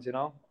unbelievable fans, And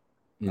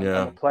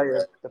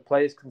the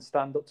players can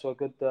stand up to a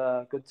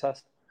good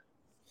test.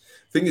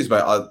 Thing is,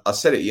 mate, I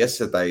said it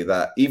yesterday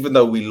that even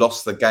though we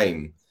lost the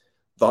game,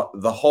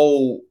 the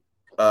whole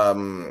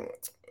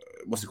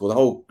what's it called? The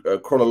whole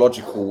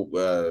chronological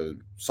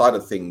side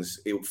of things,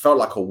 it felt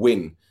like a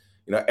win.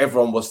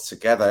 Everyone was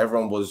together.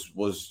 Everyone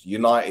was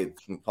united.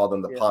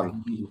 Pardon the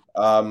pun.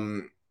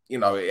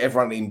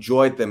 Everyone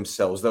enjoyed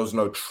themselves. There was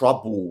no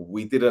trouble.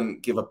 We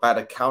didn't give a bad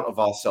account of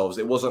ourselves.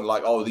 It wasn't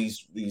like, oh,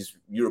 these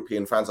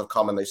European fans have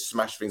come and they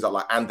smashed things up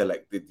like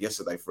Anderlecht did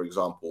yesterday, for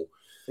example.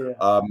 Yeah.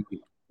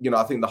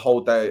 I think the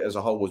whole day as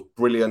a whole was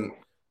brilliant.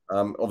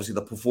 Obviously,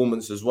 the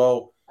performance as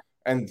well.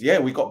 And,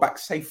 we got back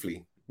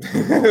safely.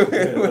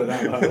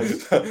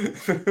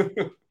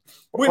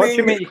 What do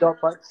you mean you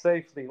got back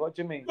safely? What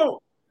do you mean? No,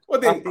 I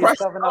didn't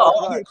crash. I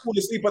didn't fall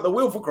asleep at the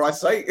wheel, for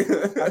Christ's sake.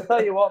 I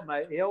tell you what,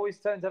 mate. He always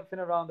turns everything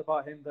around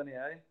about him, doesn't he,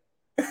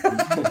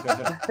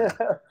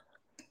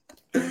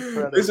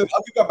 Listen,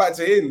 I could go back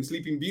to him,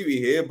 Sleeping Beauty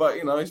here, but,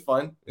 it's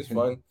fine. It's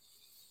fine.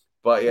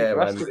 But, yeah,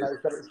 man. He's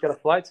got a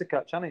flight to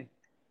catch, hasn't he?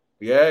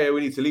 Yeah, we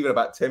need to leave in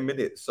about 10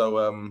 minutes. So,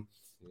 I'm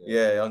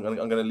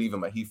going to leave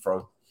him at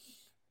Heathrow.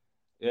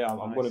 Yeah,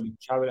 I'm going to be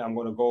traveling. I'm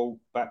going to go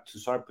back to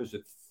Cyprus at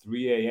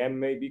 3 a.m.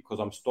 maybe, because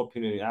I'm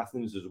stopping in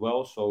Athens as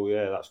well. So,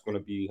 that's going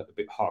to be a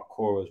bit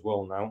hardcore as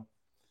well now.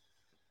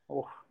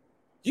 Oh,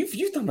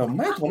 You've done a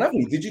mad one, haven't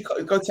you? Did you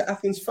go to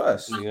Athens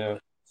first? Yeah.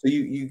 So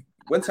you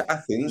went to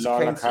Athens.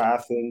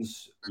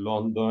 Athens,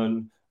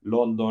 London,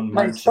 mate,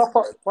 Manchester.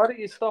 Why don't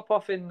you stop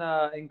off in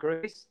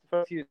Greece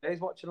for a few days,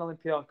 watch an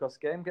Olympiacos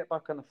game, get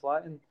back on the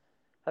flight, and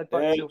head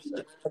back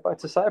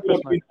to Cyprus,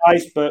 it would be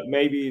nice, but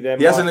maybe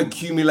he hasn't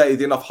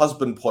accumulated enough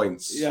husband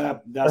points. Yeah,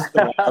 that's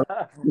the one.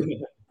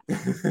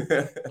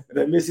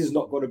 The missus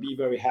not going to be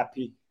very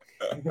happy.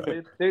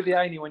 Do the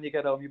Aini when you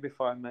get home. You'll be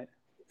fine, mate.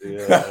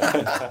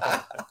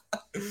 Yeah.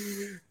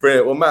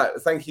 Brilliant. Well,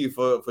 Matt, thank you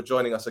for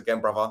joining us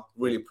again, brother.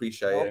 Really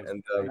appreciate it.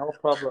 And no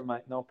problem,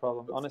 mate. No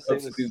problem. Honestly,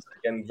 it was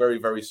again very,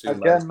 very soon.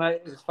 Again,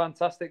 mate, it was a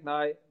fantastic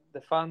night. The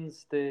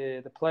fans,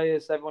 the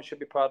players, everyone should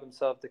be proud of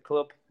themselves. The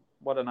club,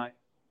 what a night.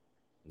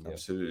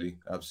 Absolutely.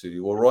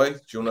 Well, Roy, do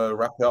you want to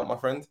wrap it up, my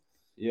friend?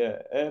 Yeah.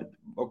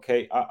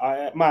 Okay.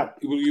 Matt,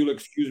 you'll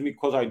excuse me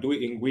because I do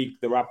it in Greek.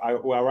 I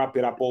wrap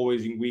it up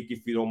always in Greek,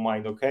 if you don't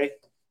mind. Okay.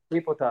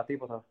 Τίποτα.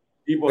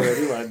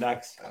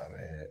 Εντάξει.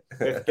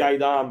 Παιδιά,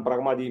 ήταν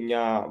πράγματι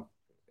μια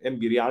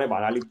εμπειρία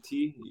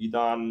ανεπανάληπτη.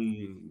 Ήταν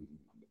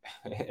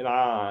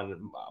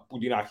από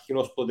την αρχή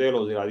ως το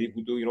τέλος, δηλαδή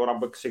που την ώρα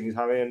που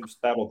ξεκινήσαμε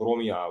στα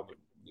αεροδρόμια,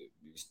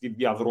 στη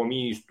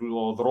διαδρομή,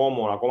 στο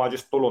δρόμο, ακόμα και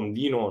στο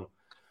Λονδίνο.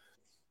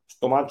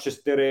 Στο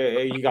Μάντσεστερ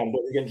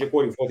γιγαντώθηκε και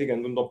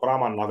κορυφώθηκε το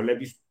πράγμα, να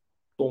βλέπεις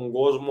τον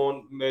κόσμο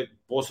με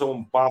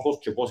πόσο πάθος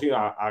και πόση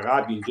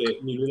αγάπη και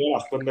μιλούν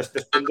ας πούμε μες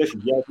στις 5.000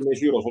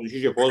 μεσήρως ότι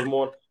είχε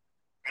κόσμο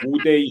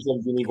ούτε είχε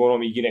την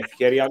οικονομική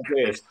ευκαιρία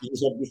και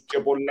στήρισε τους και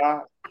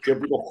πολλά και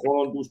από τον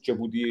χρόνο τους και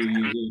από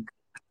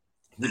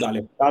τα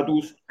λεπτά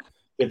τους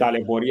και τα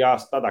λεπορία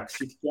στα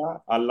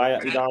ταξίδια, αλλά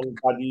ήταν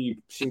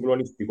κάτι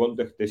συγκλονιστικό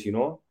το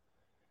χτεσινό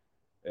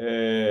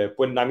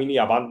που να μείνει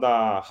για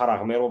πάντα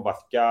χαραγμένο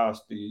βαθιά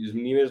στις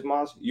μνήμες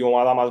μας. Η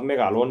ομάδα μας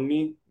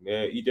μεγαλώνει,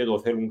 είτε το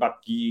θέλουν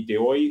κάποιοι είτε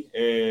όχι.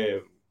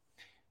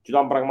 Και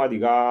ήταν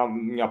πραγματικά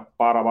μια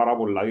πάρα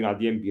πολλά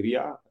δυνατή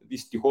εμπειρία.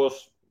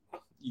 Δυστυχώς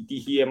η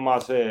τύχη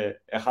μας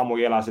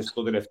χαμογέλασε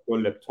στο τελευταίο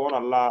λεπτό,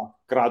 αλλά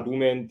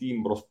κρατούμε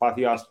την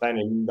προσπάθεια στα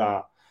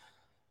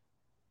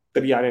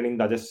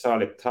 93-94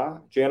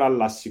 λεπτά και δεν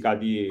αλλάζει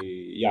κάτι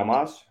για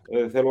μας.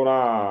 Θέλω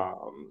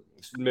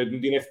με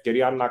την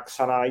ευκαιρία να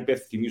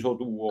ξαναυπενθυμίσω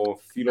του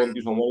φίλων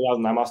της Ομόνοιας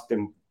να είμαστε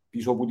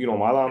πίσω από την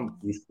ομάδα,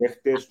 τους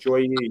παίχτες και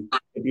όχι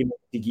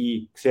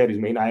επιλεκτικοί, ξέρεις,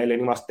 με είναι ΑΕΛ,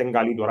 είμαστε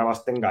καλοί, τώρα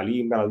είμαστε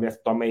καλοί, με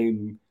αυτό με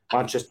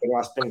Manchester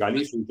είμαστε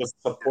καλοί, so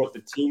just support the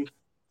team,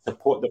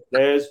 support the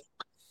players.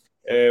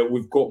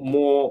 We've got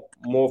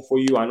more for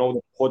you. I know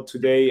the pod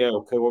today,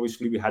 okay,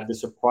 obviously we had the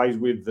surprise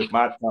with the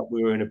match that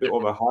we were in a bit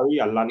of a hurry,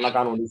 αλλά να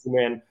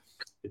κανονίσουμε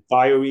a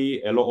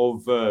diary, a lot of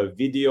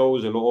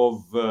videos,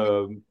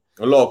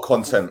 a lot of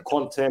content,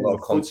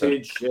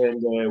 footage, and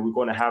we're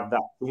going to have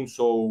that soon.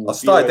 So I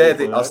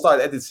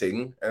started editing,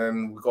 and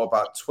we've got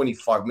about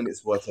 25 minutes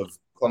worth of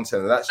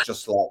content, and that's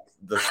just like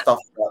the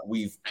stuff that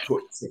we've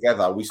put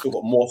together. We still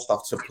got more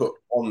stuff to put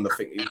on the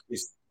thing.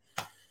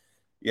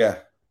 Yeah.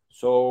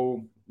 So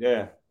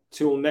yeah,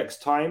 till next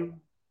time.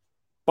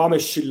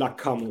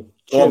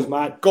 Cheers,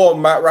 Matt. Go on,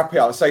 Matt. Wrap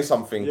it up. Say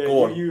something. Yeah, go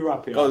on. You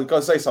wrap it up. Go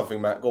say something,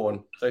 Matt. Go on.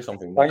 Say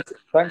something.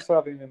 Thanks for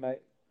having me,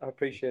 mate. I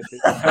appreciate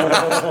it.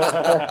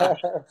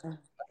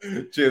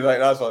 Cheers,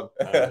 mate. Nice one.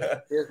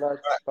 Cheers,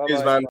 lads. Bye-bye. Cheers, man.